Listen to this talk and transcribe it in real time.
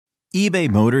eBay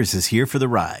Motors is here for the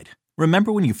ride.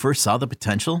 Remember when you first saw the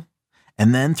potential?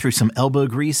 And then through some elbow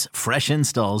grease, fresh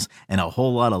installs, and a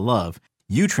whole lot of love,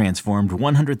 you transformed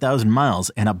 100,000 miles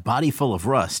and a body full of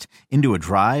rust into a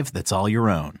drive that's all your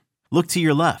own. Look to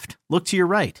your left. Look to your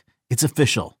right. It's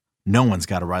official. No one's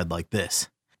got a ride like this.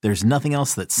 There's nothing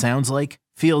else that sounds like,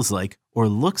 feels like, or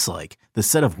looks like the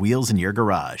set of wheels in your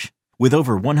garage. With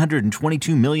over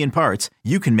 122 million parts,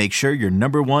 you can make sure your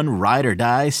number one ride or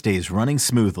die stays running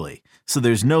smoothly. So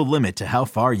there's no limit to how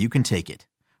far you can take it.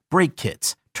 Brake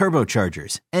kits,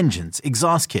 turbochargers, engines,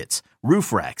 exhaust kits,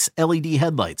 roof racks, LED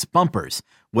headlights, bumpers,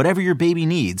 whatever your baby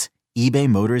needs, eBay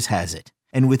Motors has it.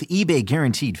 And with eBay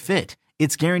Guaranteed Fit,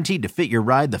 it's guaranteed to fit your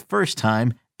ride the first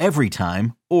time, every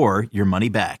time, or your money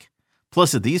back.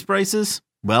 Plus at these prices,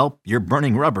 well, you're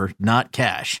burning rubber, not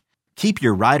cash. Keep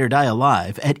your ride or die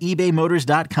alive at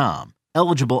ebaymotors.com.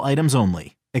 Eligible items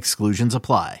only. Exclusions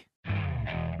apply.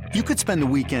 You could spend the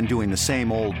weekend doing the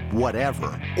same old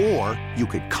whatever, or you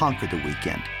could conquer the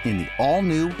weekend in the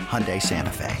all-new Hyundai Santa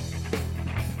Fe.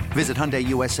 Visit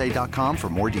HyundaiUSA.com for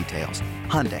more details.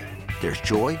 Hyundai, there's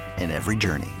joy in every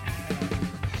journey.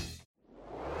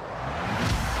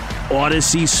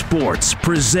 Odyssey Sports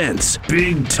presents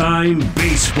Big Time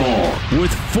Baseball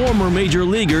with former Major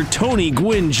Leaguer Tony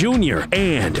Gwynn Jr.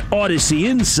 and Odyssey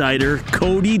insider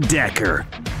Cody Decker.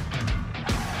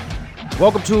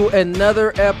 Welcome to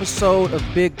another episode of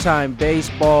Big Time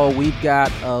Baseball. We've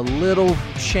got a little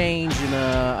change in,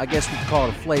 I guess we could call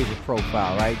it a flavor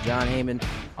profile, right? John Heyman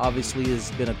obviously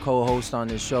has been a co-host on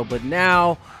this show, but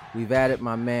now we've added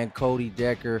my man Cody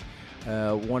Decker,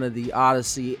 one of the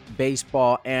Odyssey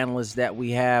baseball analysts that we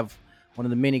have, one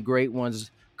of the many great ones.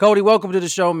 Cody, welcome to the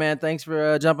show, man. Thanks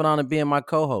for jumping on and being my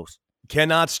co-host.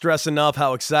 Cannot stress enough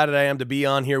how excited I am to be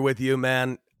on here with you,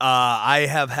 man. I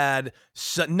have had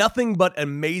nothing but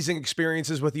amazing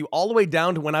experiences with you all the way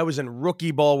down to when I was in rookie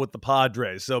ball with the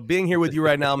Padres. So being here with you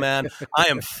right now, man, I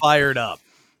am fired up.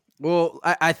 Well,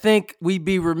 I think we'd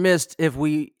be remiss if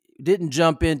we didn't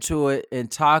jump into it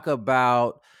and talk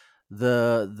about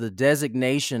the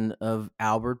designation of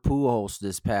Albert Pujols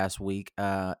this past week.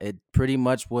 It pretty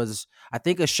much was, I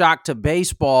think, a shock to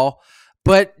baseball.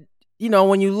 But, you know,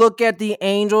 when you look at the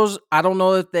Angels, I don't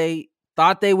know if they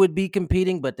thought they would be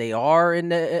competing, but they are in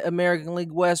the American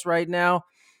League West right now.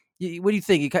 What do you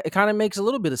think? It kind of makes a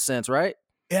little bit of sense, right?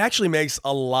 It actually makes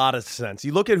a lot of sense.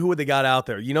 You look at who they got out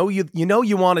there. You know you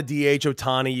want to DH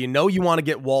Ohtani. You want to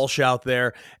get Walsh out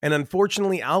there. And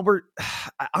unfortunately, Albert,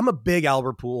 I'm a big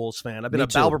Albert Pujols fan. I've been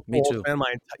Albert Pujols fan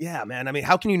yeah, man. I mean,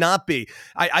 how can you not be?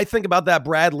 I think about that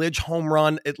Brad Lidge home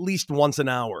run at least once an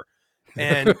hour.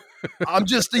 And I'm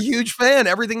just a huge fan,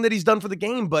 everything that he's done for the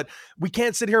game, but we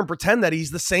can't sit here and pretend that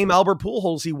he's the same Albert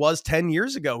Pujols he was 10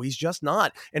 years ago. He's just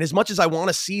not. And as much as I want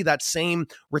to see that same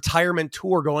retirement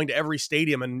tour going to every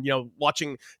stadium and, you know,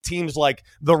 watching teams like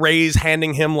the Rays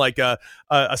handing him like a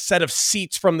set of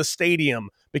seats from the stadium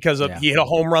because he hit a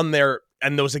home run there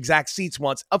and those exact seats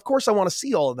once. Of course, I want to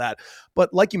see all of that.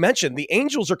 But like you mentioned, the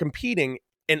Angels are competing,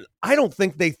 and I don't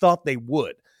think they thought they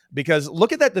would. Because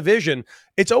look at that division.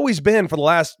 It's always been for the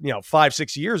last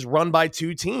 5-6 years run by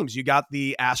two teams. You got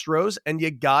the Astros and you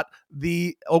got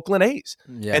the Oakland A's.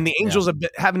 Yeah, and the Angels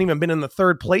haven't even been in the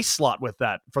third place slot with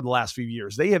that for the last few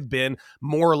years. They have been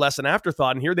more or less an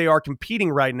afterthought. And here they are competing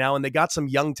right now, and they got some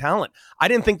young talent. I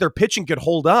didn't think their pitching could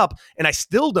hold up, and I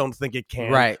still don't think it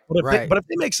can. Right. But if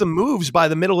they make some moves by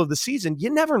the middle of the season, you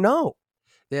never know.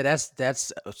 Yeah,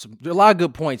 that's a lot of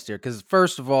good points there. Because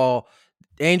first of all,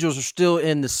 Angels are still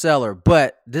in the cellar,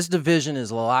 but this division is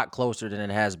a lot closer than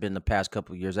it has been the past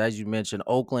couple of years. As you mentioned,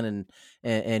 Oakland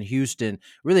and Houston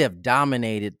really have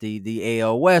dominated the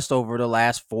AL West over the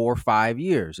last 4 or 5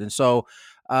 years. And so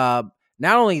not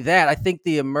only that, I think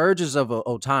the emergence of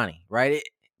Ohtani, right?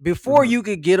 Before you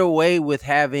could get away with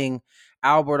having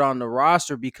Albert on the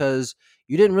roster because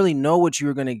you didn't really know what you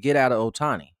were going to get out of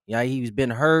Ohtani. Yeah, he's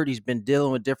been hurt. He's been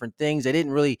dealing with different things. They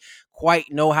didn't really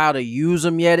quite know how to use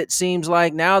him yet, it seems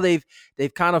like. Now they've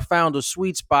kind of found a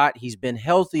sweet spot. He's been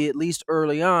healthy, at least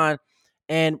early on,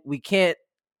 and we can't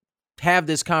have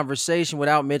this conversation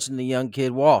without mentioning the young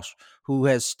kid Walsh, who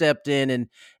has stepped in, and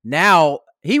now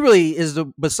he really is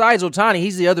besides Ohtani,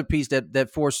 he's the other piece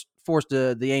that forced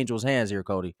the Angels' hands here,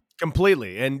 Cody.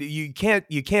 Completely. And you can't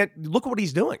look at what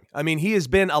he's doing. I mean, he has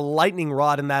been a lightning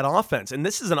rod in that offense. And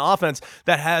this is an offense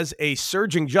that has a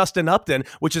surging Justin Upton,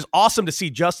 which is awesome to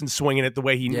see Justin swinging it the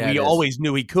way we always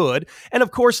knew he could. And of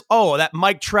course, that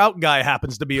Mike Trout guy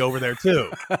happens to be over there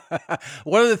too.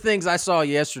 One of the things I saw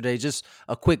yesterday, just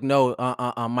a quick note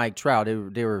on Mike Trout,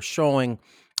 they were showing,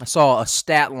 I saw a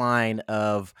stat line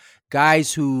of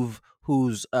guys whose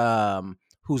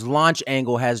whose launch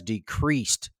angle has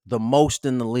decreased the most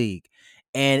in the league.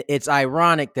 And it's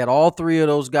ironic that all three of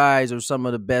those guys are some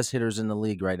of the best hitters in the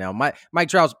league right now. Mike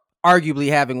Trout's arguably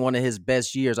having one of his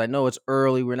best years. I know it's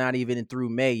early. We're not even through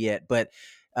May yet, but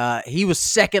he was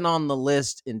second on the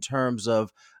list in terms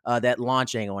of that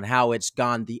launch angle and how it's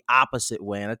gone the opposite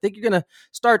way. And I think you're going to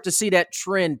start to see that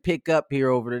trend pick up here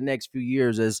over the next few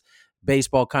years as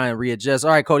baseball kind of readjusts.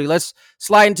 All right, Cody, let's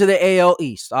slide into the AL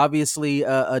East. Obviously,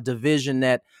 a division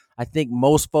that I think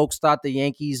most folks thought the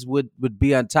Yankees would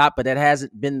be on top, but that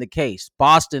hasn't been the case.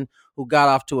 Boston, who got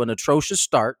off to an atrocious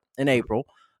start in April,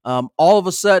 all of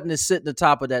a sudden is sitting at the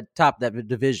top of that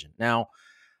division. Now,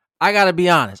 I got to be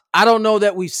honest. I don't know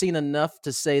that we've seen enough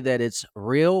to say that it's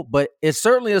real, but it's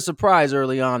certainly a surprise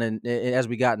early on as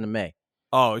we got into May.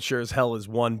 Oh, it sure as hell is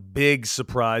one big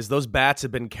surprise. Those bats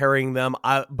have been carrying them.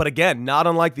 But again, not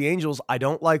unlike the Angels, I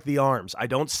don't like the arms. I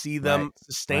don't see them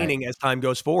sustaining as time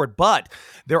goes forward. But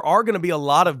there are going to be a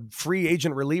lot of free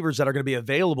agent relievers that are going to be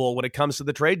available when it comes to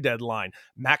the trade deadline.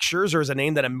 Max Scherzer is a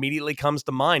name that immediately comes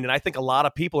to mind, and I think a lot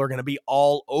of people are going to be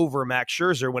all over Max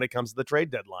Scherzer when it comes to the trade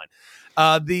deadline.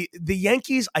 The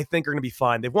Yankees, I think, are going to be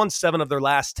fine. They've won 7 of their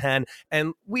last 10,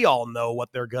 and we all know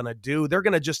what they're going to do. They're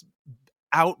going to just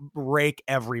outrake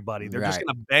everybody. They're just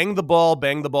going to bang the ball.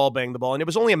 And it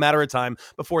was only a matter of time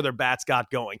before their bats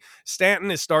got going.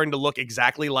 Stanton is starting to look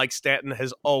exactly like Stanton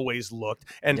has always looked.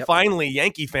 And finally,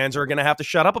 Yankee fans are going to have to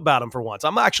shut up about him for once.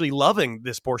 I'm actually loving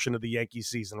this portion of the Yankees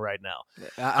season right now.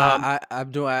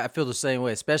 I feel the same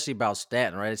way, especially about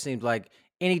Stanton, right? It seems like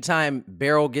anytime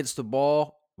Barrow gets the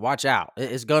ball, watch out.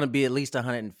 It's going to be at least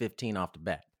 115 off the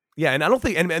bat. Yeah, and I don't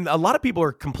think, and a lot of people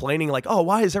are complaining like, oh,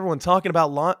 why is everyone talking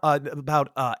about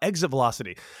exit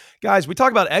velocity? Guys, we talk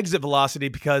about exit velocity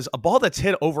because a ball that's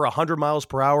hit over 100 miles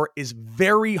per hour is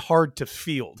very hard to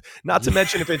field. Not to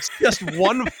mention if it's just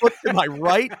 1 foot to my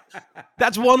right,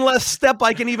 that's one less step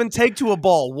I can even take to a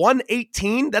ball.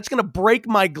 118, that's going to break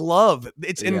my glove.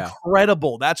 It's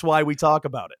incredible. That's why we talk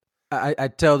about it. I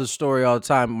tell the story all the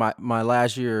time. My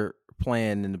last year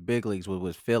playing in the big leagues was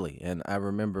with Philly, and I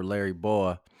remember Larry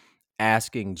Boa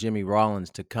asking Jimmy Rollins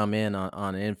to come in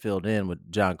on an infield in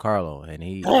with Giancarlo, and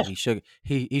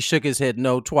he shook his head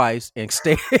no twice and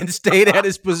stayed at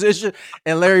his position.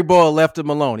 And Larry Bowa left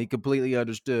him alone. He completely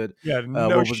understood what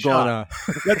was going on.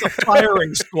 That's a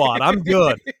firing squad. I'm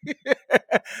good.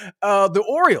 The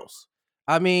Orioles.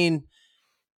 I mean,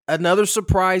 another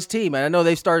surprise team. And I know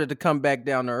they started to come back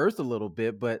down to earth a little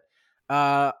bit, but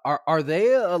are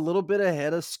they a little bit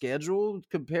ahead of schedule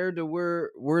compared to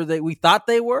where we thought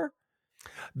they were?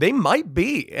 They might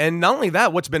be. And not only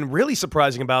that, what's been really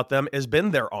surprising about them has been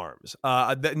their arms.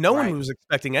 No one was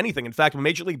expecting anything. In fact, when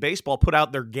Major League Baseball put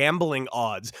out their gambling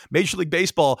odds, Major League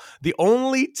Baseball, the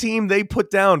only team they put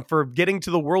down for getting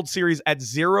to the World Series at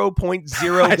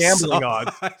 0.0 gambling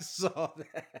odds. I saw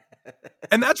that.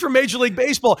 And that's for Major League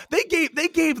Baseball. They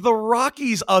gave the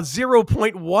Rockies a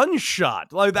 0.1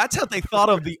 shot. Like, that's how they thought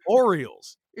of the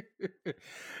Orioles.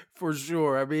 For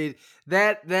sure. I mean,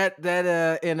 that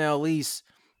NL East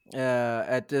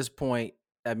at this point,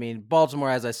 I mean, Baltimore,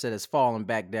 as I said, has fallen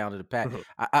back down to the pack.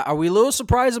 Are we a little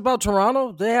surprised about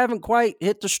Toronto? They haven't quite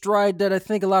hit the stride that I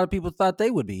think a lot of people thought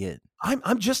they would be hit.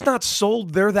 I'm just not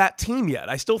sold they're that team yet.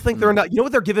 I still think they're not. You know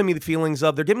what they're giving me the feelings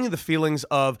of? They're giving me the feelings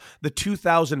of the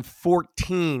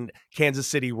 2014 Kansas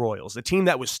City Royals, a team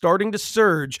that was starting to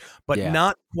surge, but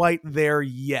not quite there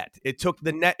yet. Not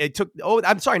even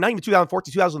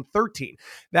 2014, 2013.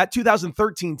 That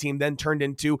 2013 team then turned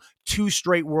into 2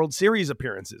 straight World Series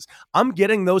appearances. I'm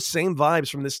getting those same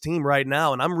vibes from this team right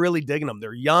now, and I'm really digging them.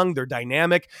 They're young, they're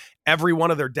dynamic. Every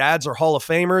one of their dads are Hall of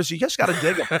Famers. You just got to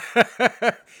dig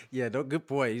them. Yeah, good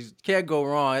point. You can't go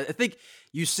wrong. I think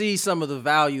you see some of the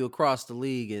value across the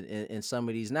league in some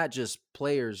of these, not just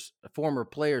players, former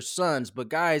players' sons, but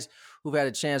guys who've had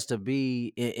a chance to be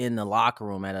in the locker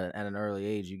room at an early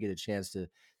age. You get a chance to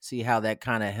see how that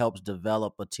kind of helps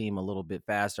develop a team a little bit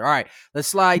faster. All right, let's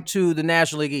slide to the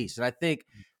National League East. And I think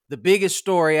the biggest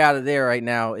story out of there right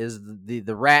now is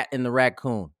the rat and the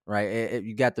raccoon, right?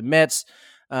 You got the Mets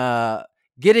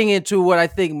getting into what I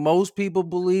think most people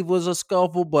believe was a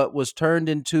scuffle, but was turned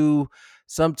into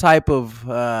some type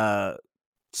of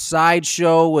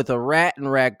sideshow with a rat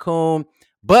and raccoon.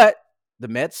 But the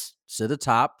Mets sit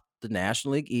atop the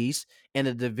National League East, and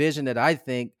a division that I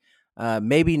think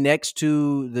maybe next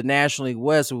to the National League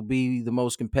West will be the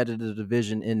most competitive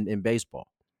division in baseball.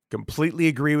 Completely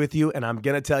agree with you, and I'm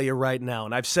going to tell you right now,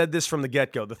 and I've said this from the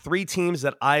get-go, the 3 teams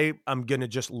that I am going to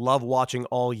just love watching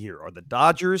all year are the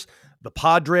Dodgers, the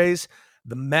Padres,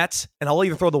 The Mets, and I'll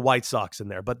even throw the White Sox in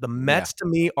there, but the Mets to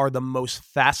me are the most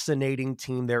fascinating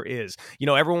team there is.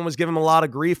 Everyone was giving them a lot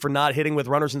of grief for not hitting with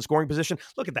runners in scoring position.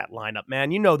 Look at that lineup, man.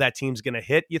 That team's going to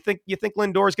hit. You think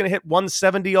Lindor is going to hit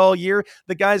 170 all year?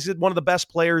 The guy's one of the best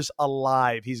players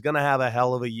alive. He's going to have a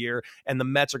hell of a year, and the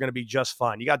Mets are going to be just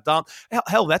fine. You got Dom.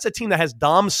 Hell, that's a team that has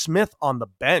Dom Smith on the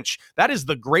bench. That is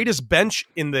the greatest bench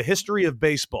in the history of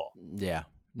baseball. Yeah,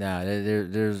 no,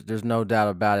 there's no doubt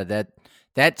about it.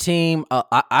 That team,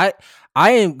 I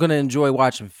am going to enjoy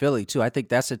watching Philly too. I think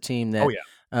that's a team that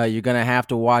you're going to have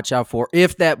to watch out for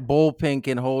if that bullpen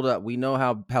can hold up. We know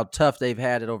how tough they've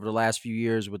had it over the last few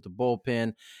years with the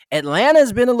bullpen. Atlanta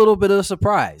has been a little bit of a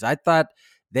surprise. I thought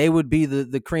they would be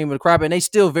the cream of the crop, and they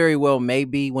still very well may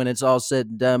be when it's all said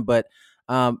and done. But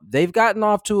they've gotten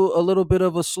off to a little bit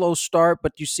of a slow start,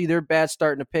 but you see their bats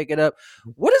starting to pick it up.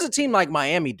 What does a team like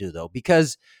Miami do, though?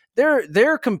 Because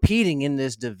they're competing in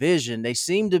this division. They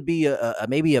seem to be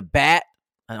maybe a bat,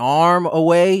 an arm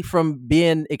away from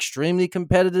being extremely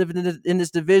competitive in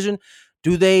this division.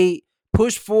 Do they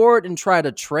push forward and try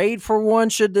to trade for one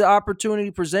should the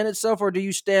opportunity present itself, or do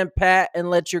you stand pat and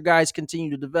let your guys continue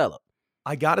to develop?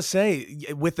 I got to say,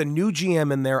 with a new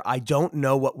GM in there, I don't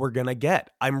know what we're going to get.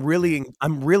 I'm really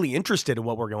interested in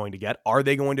what we're going to get. Are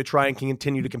they going to try and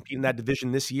continue to compete in that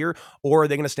division this year, or are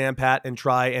they going to stand pat and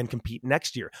try and compete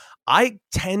next year? I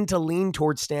tend to lean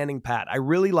towards standing pat. I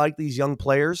really like these young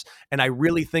players, and I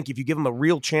really think if you give them a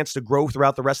real chance to grow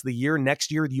throughout the rest of the year,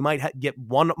 next year you might get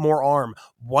one more arm,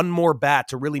 one more bat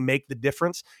to really make the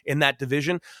difference in that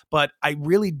division. But I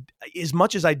really, as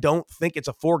much as I don't think it's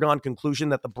a foregone conclusion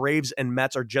that the Braves and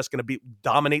Mets are just going to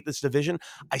dominate this division,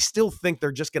 I still think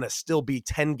they're just going to still be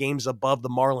 10 games above the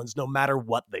Marlins no matter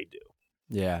what they do.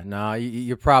 Yeah, no,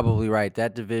 you're probably right.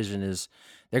 That division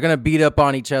they're going to beat up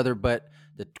on each other, but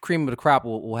the cream of the crop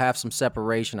will have some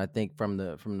separation, I think, from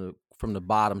the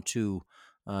bottom two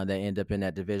that end up in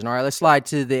that division. All right, let's slide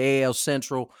to the AL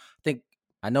Central.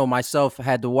 I know myself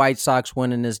had the White Sox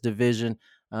winning this division.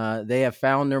 They have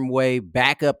found their way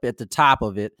back up at the top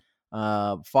of it.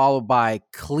 Followed by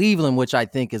Cleveland, which I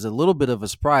think is a little bit of a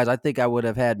surprise. I think I would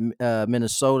have had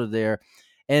Minnesota there.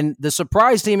 And the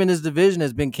surprise team in this division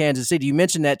has been Kansas City. You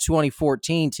mentioned that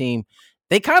 2014 team.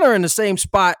 They kind of are in the same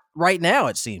spot right now,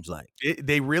 it seems like.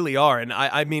 They really are. And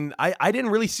I mean, I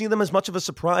didn't really see them as much of a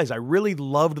surprise. I really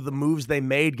loved the moves they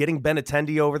made, getting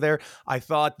Benintendi over there. I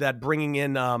thought that bringing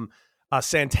in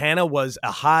Santana was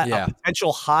a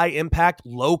potential high impact,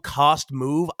 low cost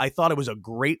move. I thought it was a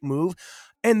great move.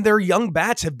 And their young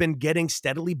bats have been getting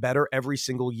steadily better every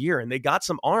single year. And they got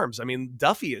some arms. I mean,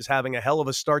 Duffy is having a hell of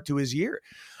a start to his year.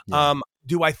 Yeah.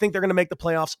 Do I think they're going to make the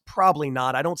playoffs? Probably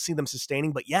not. I don't see them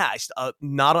sustaining. But yeah,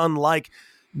 not unlike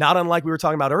we were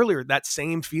talking about earlier, that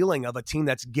same feeling of a team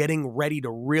that's getting ready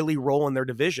to really roll in their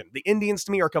division. The Indians,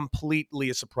 to me, are completely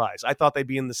a surprise. I thought they'd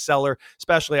be in the cellar,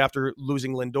 especially after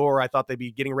losing Lindor. I thought they'd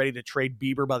be getting ready to trade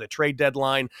Bieber by the trade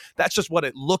deadline. That's just what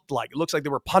it looked like. It looks like they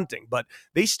were punting, but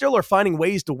they still are finding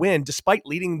ways to win despite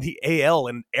leading the AL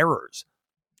in errors.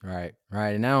 Right.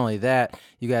 And not only that,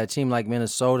 you got a team like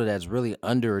Minnesota that's really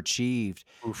underachieved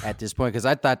at this point, because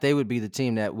I thought they would be the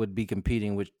team that would be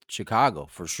competing with Chicago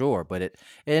for sure,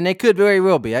 and they could very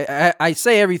well be. I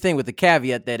say everything with the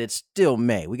caveat that it's still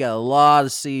May. We got a lot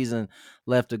of season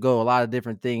left to go. A lot of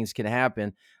different things can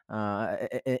happen.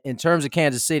 In terms of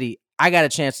Kansas City, I got a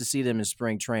chance to see them in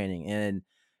spring training, and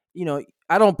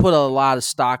I don't put a lot of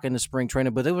stock in the spring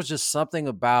training, but it was just something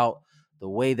about the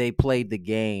way they played the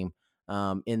game.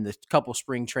 In the couple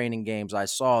spring training games I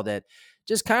saw that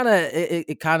just kind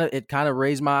of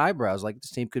raised my eyebrows. Like,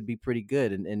 this team could be pretty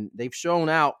good, and they've shown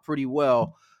out pretty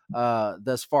well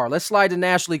thus far. Let's slide to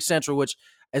National League Central, which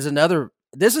is another.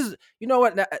 This is,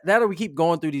 now that we keep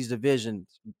going through these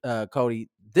divisions, Cody,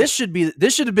 this should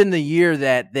have been the year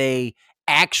that they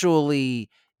actually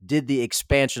did the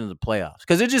expansion of the playoffs,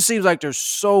 because it just seems like there's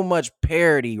so much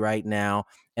parity right now,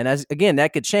 and again,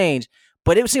 that could change.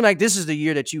 But it would seem like this is the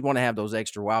year that you want to have those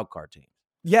extra wild card teams.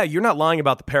 Yeah, you're not lying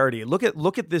about the parity. Look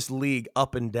at this league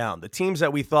up and down. The teams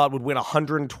that we thought would win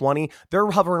 120,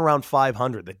 they're hovering around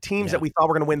 500. The teams that we thought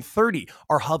were going to win 30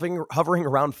 are hovering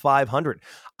around 500.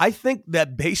 I think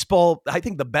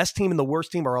the best team and the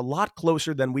worst team are a lot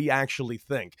closer than we actually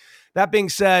think. That being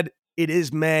said, it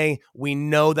is May. We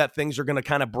know that things are going to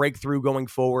kind of break through going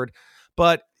forward.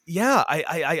 But yeah,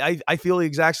 I feel the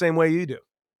exact same way you do.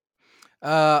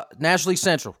 National League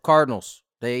Central, Cardinals.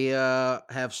 They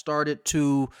have started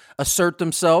to assert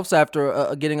themselves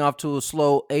after getting off to a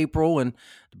slow April, and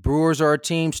the Brewers are a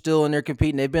team still in there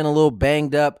competing. They've been a little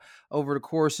banged up over the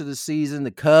course of the season.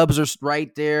 The Cubs are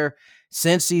right there.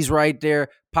 Cincy's right there.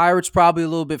 Pirates probably a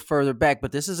little bit further back,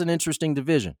 but this is an interesting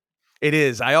division. It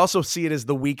is. I also see it as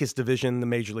the weakest division in the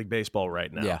Major League Baseball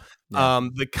right now. Yeah.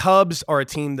 The Cubs are a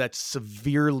team that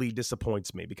severely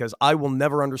disappoints me because I will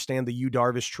never understand the Yu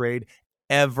Darvish trade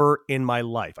ever in my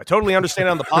life. I totally understand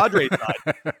it on the Padres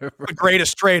side. The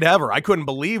greatest trade ever. I couldn't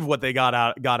believe what they got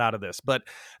out of this. But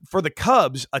for the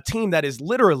Cubs, a team that is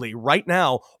literally right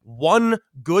now one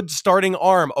good starting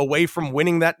arm away from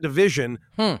winning that division,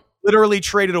 literally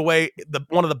traded away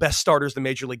one of the best starters in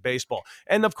Major League Baseball.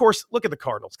 And of course, look at the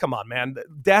Cardinals. Come on, man.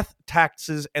 Death,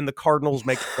 taxes, and the Cardinals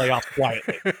make the playoffs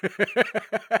quietly.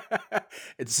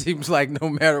 It seems like no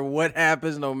matter what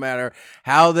happens, no matter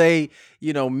how they,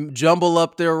 jumble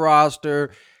up their roster,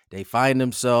 they find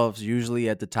themselves usually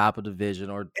at the top of the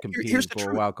division or competing for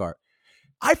a wild card.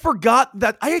 I forgot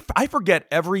that I forget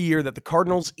every year that the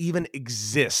Cardinals even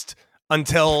exist.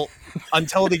 Until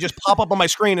they just pop up on my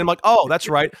screen and I'm like, oh, that's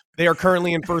right. They are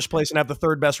currently in first place and have the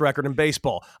third best record in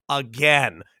baseball.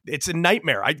 Again, it's a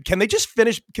nightmare. Can they just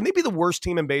finish? Can they be the worst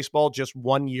team in baseball just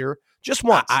one year? Just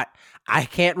once? I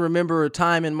can't remember a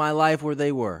time in my life where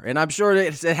they were. And I'm sure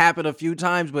it happened a few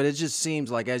times, but it just seems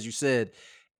like, as you said,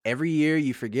 every year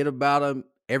you forget about them.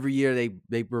 Every year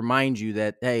they remind you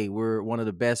that, hey, we're one of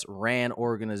the best ran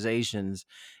organizations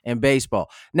in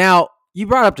baseball. Now, you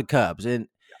brought up the Cubs, and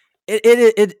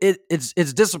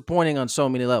it's disappointing on so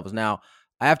many levels. Now,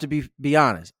 I have to be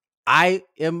honest. I'm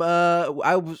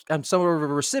somewhat of a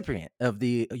recipient of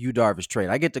the Yu Darvish trade.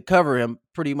 I get to cover him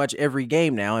pretty much every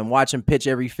game now and watch him pitch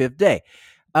every fifth day.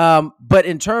 But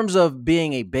in terms of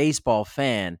being a baseball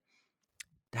fan,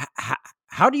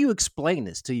 how do you explain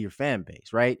this to your fan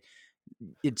base, right?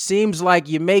 It seems like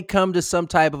you may come to some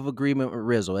type of agreement with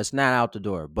Rizzo. It's not out the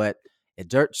door, but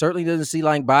it certainly doesn't seem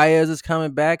like Baez is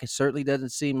coming back. It certainly doesn't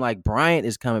seem like Bryant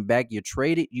is coming back. You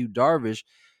traded Yu Darvish.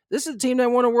 This is a team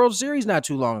that won a World Series not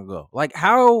too long ago. Like,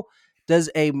 how does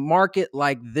a market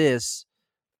like this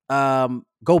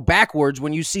go backwards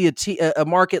when you see a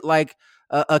market like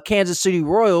a Kansas City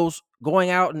Royals going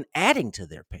out and adding to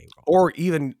their payroll? Or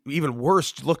even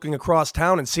worse, looking across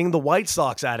town and seeing the White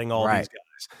Sox adding all these guys.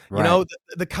 Right. You know,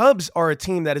 the Cubs are a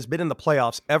team that has been in the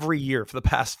playoffs every year for the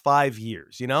past 5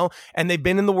 years, and they've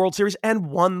been in the World Series and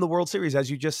won the World Series,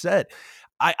 as you just said.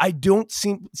 I don't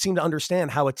seem to understand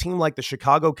how a team like the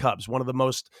Chicago Cubs, one of the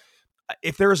most,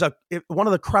 one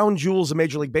of the crown jewels of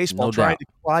Major League Baseball, trying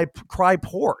to cry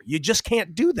poor. You just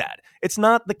can't do that. It's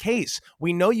not the case.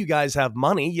 We know you guys have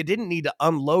money. You didn't need to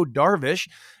unload Darvish.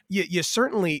 You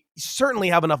certainly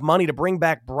have enough money to bring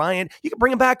back Bryant. You can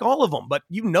bring back all of them, but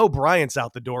Bryant's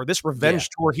out the door. This revenge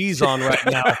tour he's on right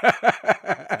now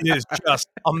is just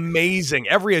amazing.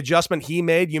 Every adjustment he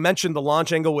made. You mentioned the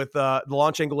launch angle with the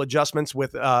launch angle adjustments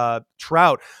with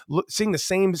Trout. Seeing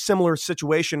the similar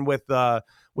situation with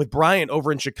Bryant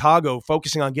over in Chicago,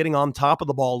 focusing on getting on top of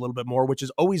the ball a little bit more, which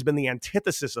has always been the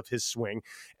antithesis of his swing.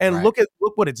 And look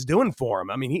what it's doing for him.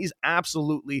 I mean, he's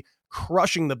absolutely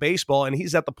crushing the baseball, and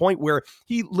he's at the point where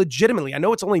he legitimately, I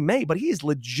know it's only May, but he is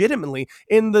legitimately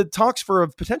in the talks for a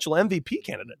potential MVP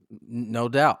candidate. No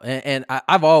doubt. And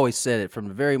I've always said it from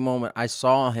the very moment I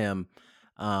saw him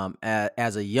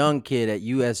as a young kid at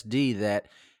USD, that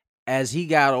as he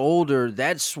got older,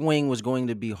 that swing was going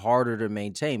to be harder to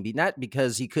maintain. Not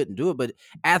because he couldn't do it, but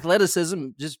athleticism,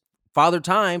 just Father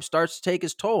Time, starts to take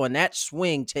his toll, and that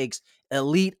swing takes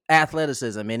elite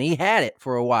athleticism, and he had it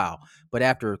for a while. But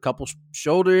after a couple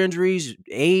shoulder injuries,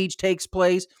 age takes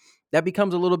place, that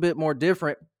becomes a little bit more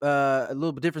different, a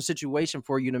little bit different situation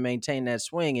for you to maintain that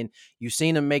swing. And you've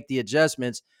seen him make the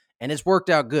adjustments, and it's worked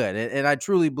out good. And I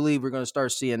truly believe we're going to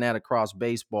start seeing that across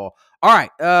baseball. All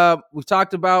right, we've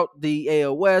talked about the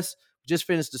AL West, just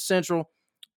finished the Central.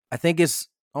 I think it's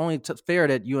only fair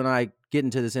that you and I get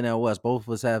into this NL West. Both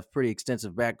of us have pretty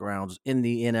extensive backgrounds in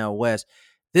the NL West.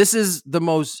 This is the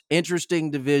most interesting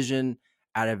division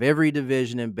out of every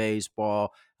division in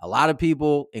baseball. A lot of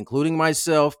people, including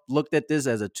myself, looked at this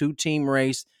as a two-team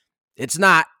race. It's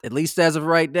not, at least as of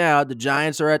right now. The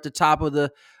Giants are at the top of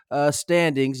the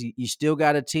standings. You still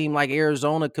got a team like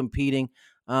Arizona competing,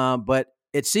 but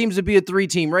it seems to be a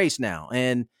three-team race now.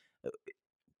 And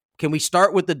can we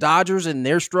start with the Dodgers and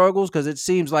their struggles? Because it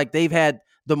seems like they've had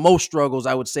the most struggles,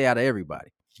 I would say, out of everybody.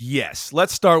 Yes,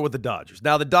 let's start with the Dodgers.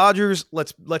 Now, the Dodgers,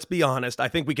 let's be honest. I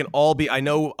think we can all be. I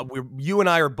know you and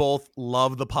I are both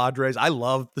love the Padres. I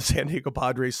love the San Diego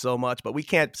Padres so much, but we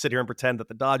can't sit here and pretend that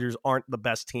the Dodgers aren't the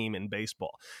best team in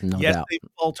baseball. No yes, doubt. They've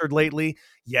faltered lately.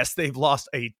 Yes, they've lost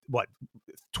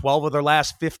 12 of their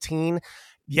last 15.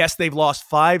 Yes, they've lost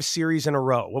 5 series in a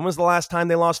row. When was the last time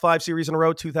they lost 5 series in a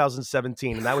row?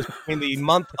 2017. And that was between the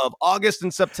month of August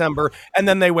and September. And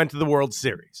then they went to the World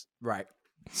Series. Right.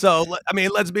 So, I mean,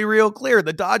 let's be real clear.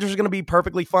 The Dodgers are going to be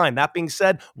perfectly fine. That being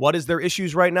said, what is their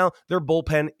issues right now? Their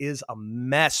bullpen is a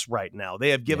mess right now.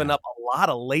 They have given up a lot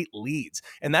of late leads.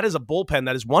 And that is a bullpen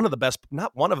that is one of the best,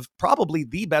 not one of, probably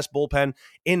the best bullpen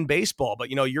in baseball. But,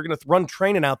 you're going to run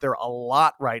Treinen out there a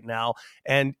lot right now.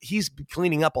 And he's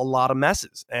cleaning up a lot of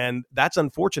messes. And that's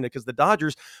unfortunate because the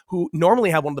Dodgers, who normally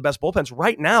have one of the best bullpens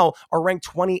right now, are ranked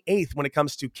 28th when it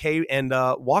comes to K and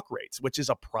walk rates, which is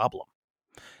a problem.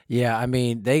 Yeah, I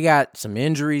mean, they got some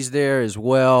injuries there as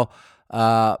well.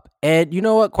 And you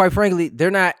know what? Quite frankly,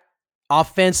 they're not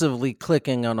offensively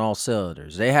clicking on all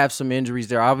cylinders. They have some injuries.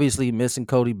 They're obviously missing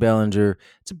Cody Bellinger.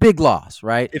 It's a big loss,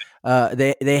 right?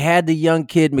 They had the young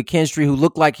kid, McKinstry, who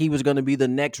looked like he was going to be the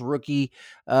next rookie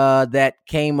that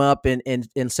came up and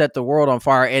set the world on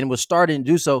fire and was starting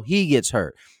to do so. He gets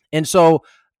hurt. And so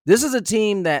this is a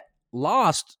team that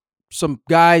lost some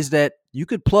guys that you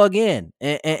could plug in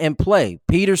and play.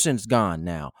 Peterson's gone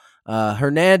now.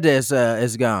 Hernandez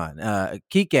is gone.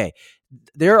 Kike.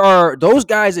 There are those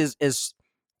guys as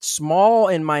small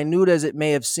and minute as it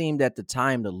may have seemed at the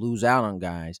time to lose out on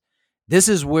guys. This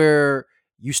is where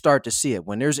you start to see it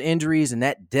when there's injuries and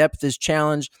that depth is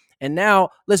challenged. And now,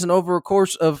 listen, over a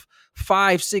course of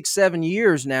 5, 6, 7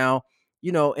 years now,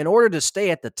 in order to stay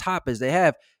at the top as they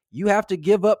have, you have to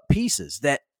give up pieces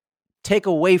that take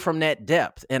away from that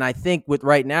depth. And I think with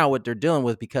right now, what they're dealing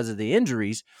with because of the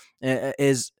injuries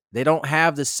is they don't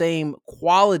have the same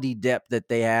quality depth that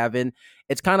they have. And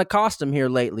it's kind of cost them here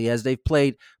lately as they've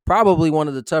played probably one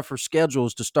of the tougher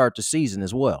schedules to start the season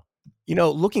as well.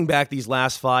 Looking back these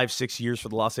last 5, 6 years for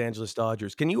the Los Angeles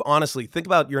Dodgers, can you honestly think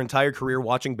about your entire career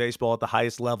watching baseball at the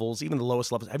highest levels, even the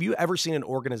lowest levels? Have you ever seen an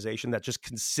organization that just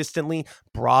consistently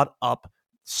brought up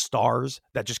stars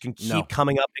that just can keep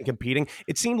coming up and competing?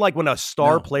 It seemed like when a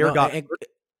star player got hurt.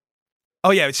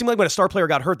 Oh yeah, it seemed like when a star player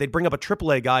got hurt, they'd bring up a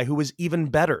AAA guy who was even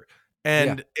better.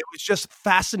 And it was just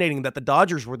fascinating that the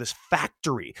Dodgers were this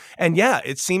factory. And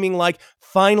it's seeming like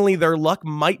finally their luck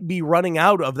might be running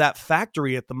out of that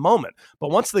factory at the moment. But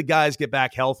once the guys get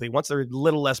back healthy, once they're a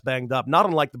little less banged up, not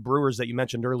unlike the Brewers that you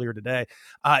mentioned earlier today,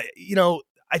 I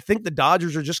think the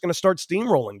Dodgers are just going to start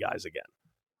steamrolling guys again.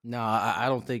 No, I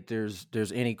don't think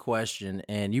there's any question.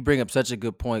 And you bring up such a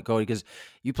good point, Cody, because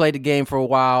you played the game for a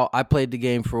while. I played the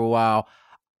game for a while.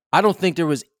 I don't think there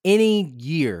was any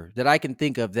year that I can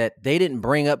think of that they didn't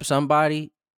bring up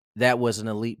somebody that was an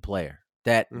elite player,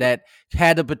 that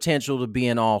had the potential to be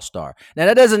an all-star. Now,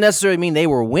 that doesn't necessarily mean they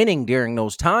were winning during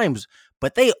those times,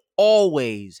 but they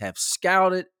always have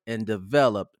scouted and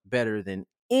developed better than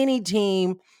any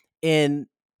team in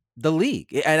the league.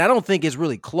 And I don't think it's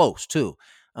really close, too.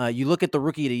 You look at the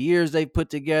rookie of the years they've put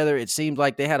together. It seems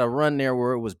like they had a run there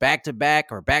where it was back-to-back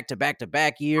or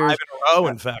back-to-back-to-back years. 5 in a row,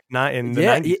 in fact, not in the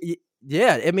 90s.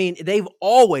 Yeah, I mean, they've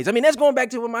always, that's going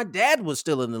back to when my dad was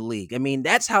still in the league. I mean,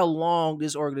 that's how long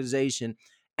this organization,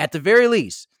 at the very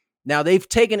least. Now, they've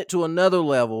taken it to another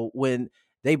level when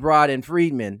they brought in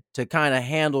Friedman to kind of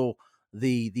handle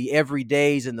the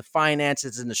everydays and the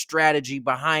finances and the strategy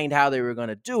behind how they were going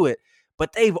to do it.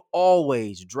 But they've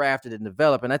always drafted and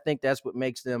developed, and I think that's what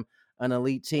makes them an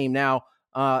elite team. Now,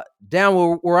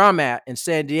 down where I'm at in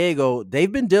San Diego,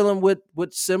 they've been dealing with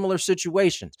similar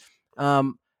situations.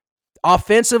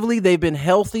 Offensively, they've been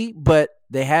healthy, but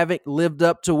they haven't lived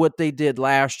up to what they did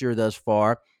last year thus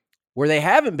far. Where they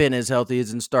haven't been as healthy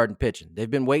is in starting pitching. They've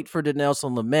been waiting for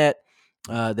Dinelson Lamet.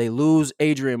 They lose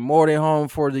Adrian Morejon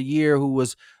for the year, who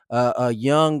was a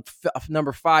young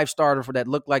number 5 starter for that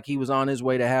looked like he was on his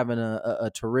way to having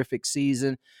a terrific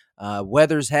season.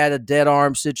 Weathers had a dead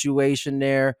arm situation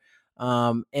there.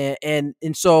 And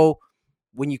so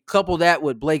when you couple that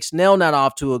with Blake Snell not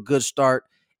off to a good start,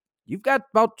 you've got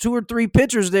about 2 or 3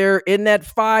 pitchers there in that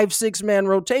 5-6 man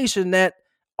rotation that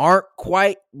aren't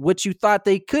quite what you thought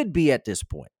they could be at this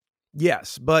point.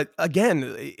 Yes, but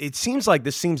again, it seems like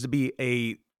this seems to be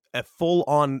a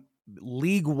full-on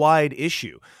league-wide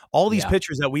issue. All these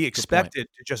pitchers that we expected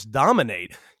to just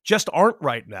dominate just aren't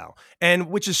right now. And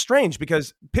which is strange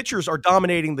because pitchers are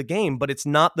dominating the game, but it's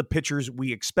not the pitchers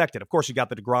we expected. Of course, you got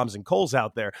the DeGroms and Coles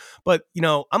out there, but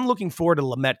I'm looking forward to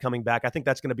Lamet coming back. I think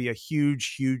that's going to be a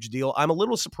huge, huge deal. I'm a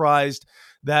little surprised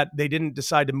that they didn't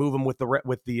decide to move him with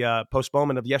the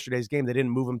postponement of yesterday's game. They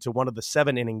didn't move him to one of the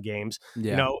 7-inning games.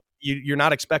 Yeah. You're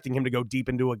not expecting him to go deep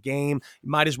into a game. You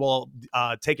might as well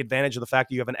take advantage of the fact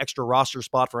that you have an extra roster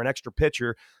spot for an extra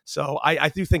pitcher. So I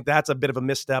do think that's a bit of a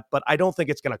misstep, but I don't think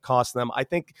it's going to cost them. I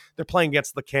think they're playing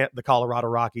against the Colorado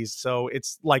Rockies, so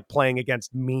it's like playing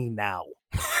against me now.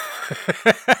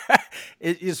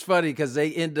 It's funny because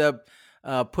they end up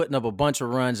putting up a bunch of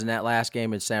runs in that last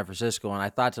game in San Francisco, and I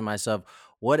thought to myself,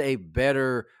 what a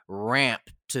better ramp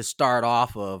to start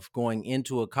off of going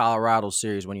into a Colorado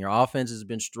series when your offense has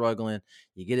been struggling.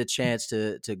 You get a chance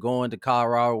to go into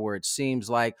Colorado where it seems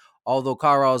like, although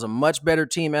Colorado is a much better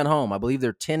team at home, I believe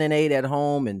they're 10-8 at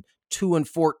home and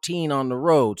 2-14 on the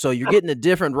road. So you're getting a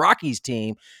different Rockies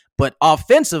team, but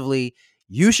offensively,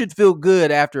 you should feel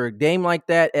good after a game like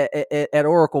that at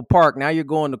Oracle Park. Now you're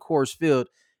going to Coors Field.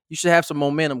 You should have some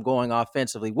momentum going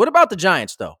offensively. What about the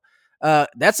Giants, though?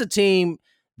 That's a team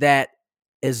that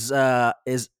is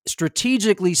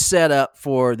strategically set up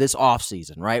for this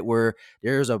offseason, right? Where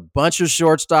there's a bunch of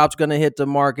shortstops going to hit the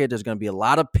market. There's going to be a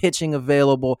lot of pitching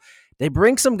available. They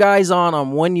bring some guys on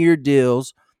 1-year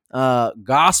deals,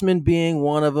 Gossman being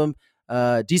one of them,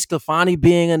 DeSclafani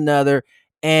being another,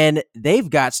 and they've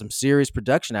got some serious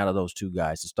production out of those two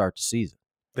guys to start the season.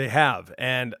 They have,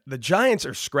 and the Giants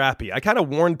are scrappy. I kind of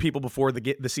warned people before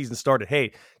the season started,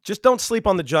 hey, just don't sleep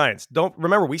on the Giants.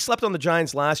 Remember, we slept on the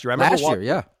Giants last year.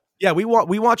 Yeah, we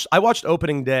watched. I watched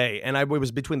opening day, and it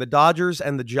was between the Dodgers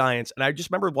and the Giants, and I just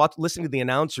remember listening to the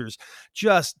announcers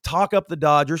just talk up the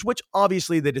Dodgers, which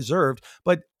obviously they deserved,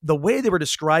 but the way they were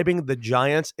describing the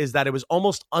Giants is that it was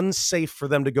almost unsafe for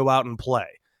them to go out and play.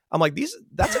 I'm like,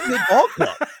 that's a good ball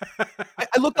club.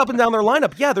 I looked up and down their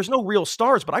lineup. Yeah, there's no real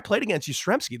stars, but I played against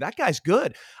Yastrzemski. That guy's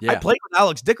good. Yeah. I played with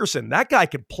Alex Dickerson. That guy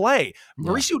could play.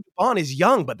 Mauricio Dubon is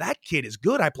young, but that kid is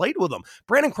good. I played with him.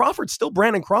 Brandon Crawford's still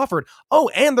Brandon Crawford. Oh,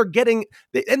 and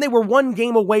they were one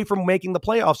game away from making the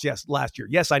playoffs last year.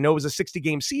 Yes, I know it was a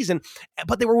 60-game season,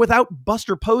 but they were without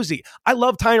Buster Posey. I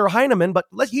love Tyler Heineman, but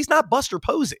he's not Buster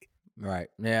Posey. Right.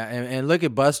 Yeah, and look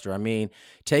at Buster. I mean,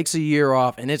 takes a year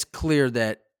off, and it's clear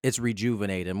that it's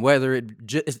rejuvenating,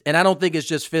 and I don't think it's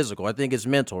just physical. I think it's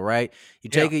mental, right?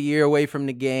 You take a year away from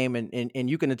the game, and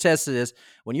you can attest to this.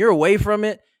 When you're away from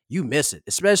it, you miss it,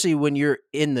 especially when you're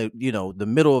in the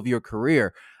middle of your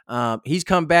career. He's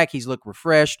come back. He's looked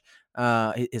refreshed.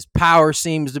 His power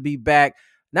seems to be back.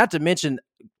 Not to mention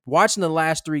watching the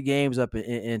last 3 games up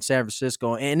in San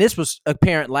Francisco, and this was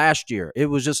apparent last year. It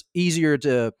was just easier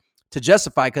to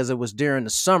justify because it was during the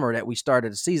summer that we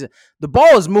started the season. The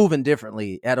ball is moving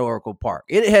differently at Oracle Park.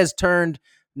 It has turned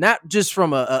not just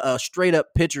from a straight up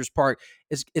pitcher's park.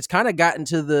 It's kind of gotten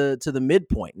to the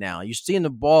midpoint now. You're seeing the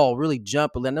ball really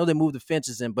jump. I know they moved the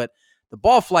fences in, but the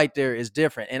ball flight there is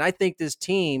different. And I think this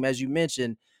team, as you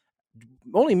mentioned,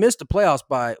 only missed the playoffs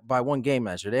by 1 game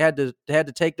last year. They had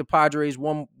to take the Padres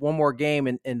one more game,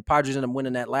 and Padres ended up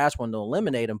winning that last one to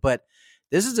eliminate them. But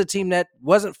this is a team that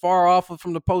wasn't far off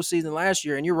from the postseason last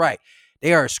year, and you're right.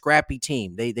 They are a scrappy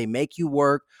team. They make you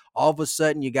work. All of a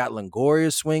sudden, you got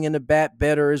Longoria swinging the bat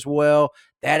better as well.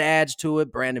 That adds to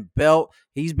it. Brandon Belt,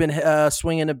 he's been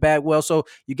swinging the bat well. So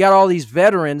you got all these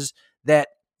veterans that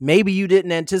maybe you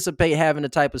didn't anticipate having the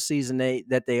type of season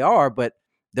that they are, but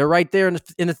they're right there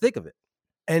in the thick of it.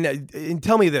 And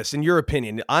tell me this, in your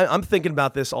opinion, I'm thinking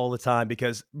about this all the time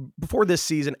because before this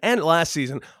season and last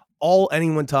season, all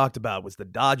anyone talked about was the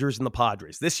Dodgers and the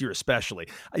Padres, this year especially.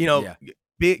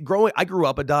 I grew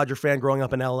up a Dodger fan growing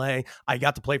up in LA. I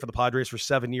got to play for the Padres for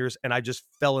 7 years, and I just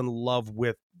fell in love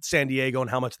with San Diego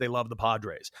and how much they love the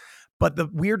Padres. But the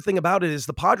weird thing about it is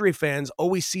the Padre fans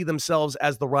always see themselves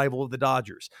as the rival of the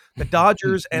Dodgers. The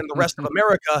Dodgers and the rest of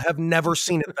America have never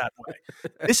seen it that way.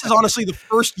 This is honestly the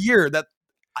first year that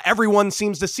everyone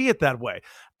seems to see it that way.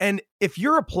 And if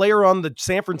you're a player on the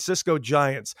San Francisco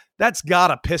Giants, that's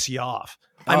gotta piss you off.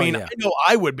 I know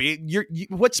I would be.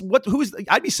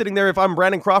 I'd be sitting there if I'm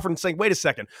Brandon Crawford and saying, wait a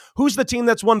second, who's the team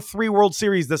that's won 3 World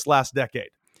Series this last decade?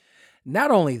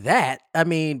 Not only that, I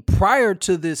mean, prior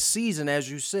to this season, as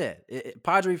you said,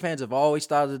 Padre fans have always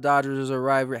thought of the Dodgers as a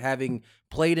rival, having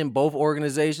played in both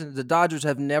organizations. The Dodgers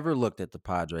have never looked at the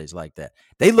Padres like that.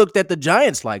 They looked at the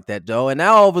Giants like that, though. And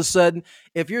now all of a sudden,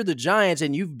 if you're the Giants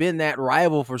and you've been that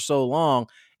rival for so long,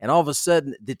 and all of a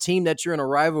sudden the team that you're in a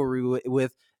rivalry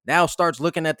with now starts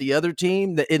looking at the other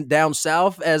team down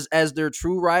south as their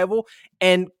true rival.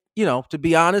 And, to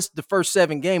be honest, the first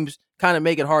 7 games kind of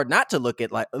make it hard not to look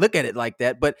at it like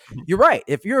that. But you're right.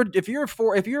 If you're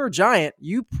a Giant,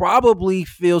 you probably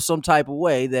feel some type of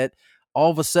way that all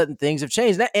of a sudden things have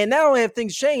changed. And not only have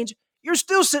things changed, you're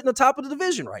still sitting atop of the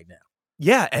division right now.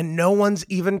 Yeah, and no one's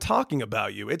even talking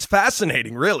about you. It's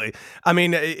fascinating, really. I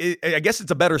mean, I guess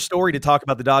it's a better story to talk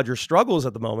about the Dodgers' struggles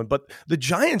at the moment, but the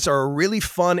Giants are a really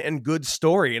fun and good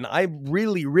story, and I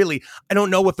don't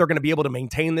know if they're going to be able to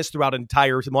maintain this throughout an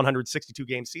entire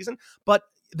 162-game season, but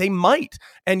they might.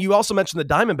 And you also mentioned the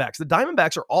Diamondbacks. The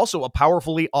Diamondbacks are also a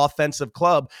powerfully offensive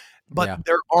club, but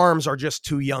their arms are just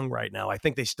too young right now. I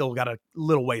think they still got a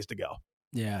little ways to go.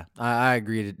 Yeah, I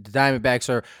agree. The Diamondbacks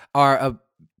are a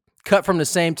cut from the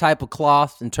same type of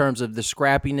cloth in terms of the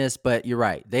scrappiness, but you're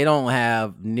right. They don't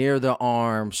have near the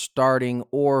arm starting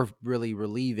or really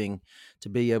relieving to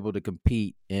be able to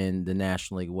compete in the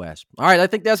National League West. All right, I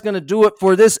think that's going to do it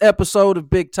for this episode of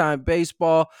Big Time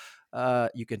Baseball.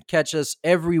 You can catch us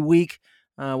every week.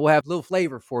 We'll have a little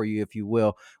flavor for you, if you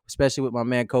will, especially with my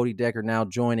man Cody Decker now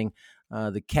joining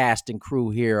the cast and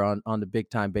crew here on the Big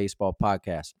Time Baseball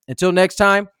podcast. Until next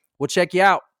time, we'll check you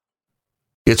out.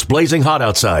 It's blazing hot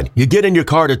outside. You get in your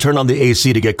car to turn on the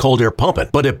AC to get cold air pumping,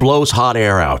 but it blows hot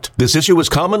air out. This issue is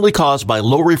commonly caused by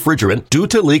low refrigerant due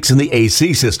to leaks in the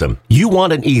AC system. You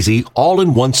want an easy,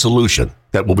 all-in-one solution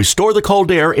that will restore the cold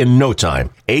air in no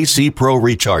time. AC Pro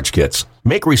Recharge Kits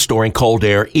make restoring cold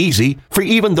air easy for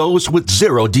even those with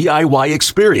zero DIY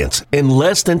experience in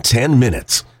less than 10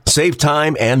 minutes. Save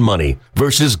time and money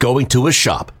versus going to a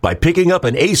shop by picking up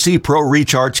an AC Pro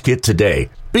Recharge Kit today.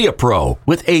 Be a pro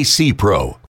with AC Pro.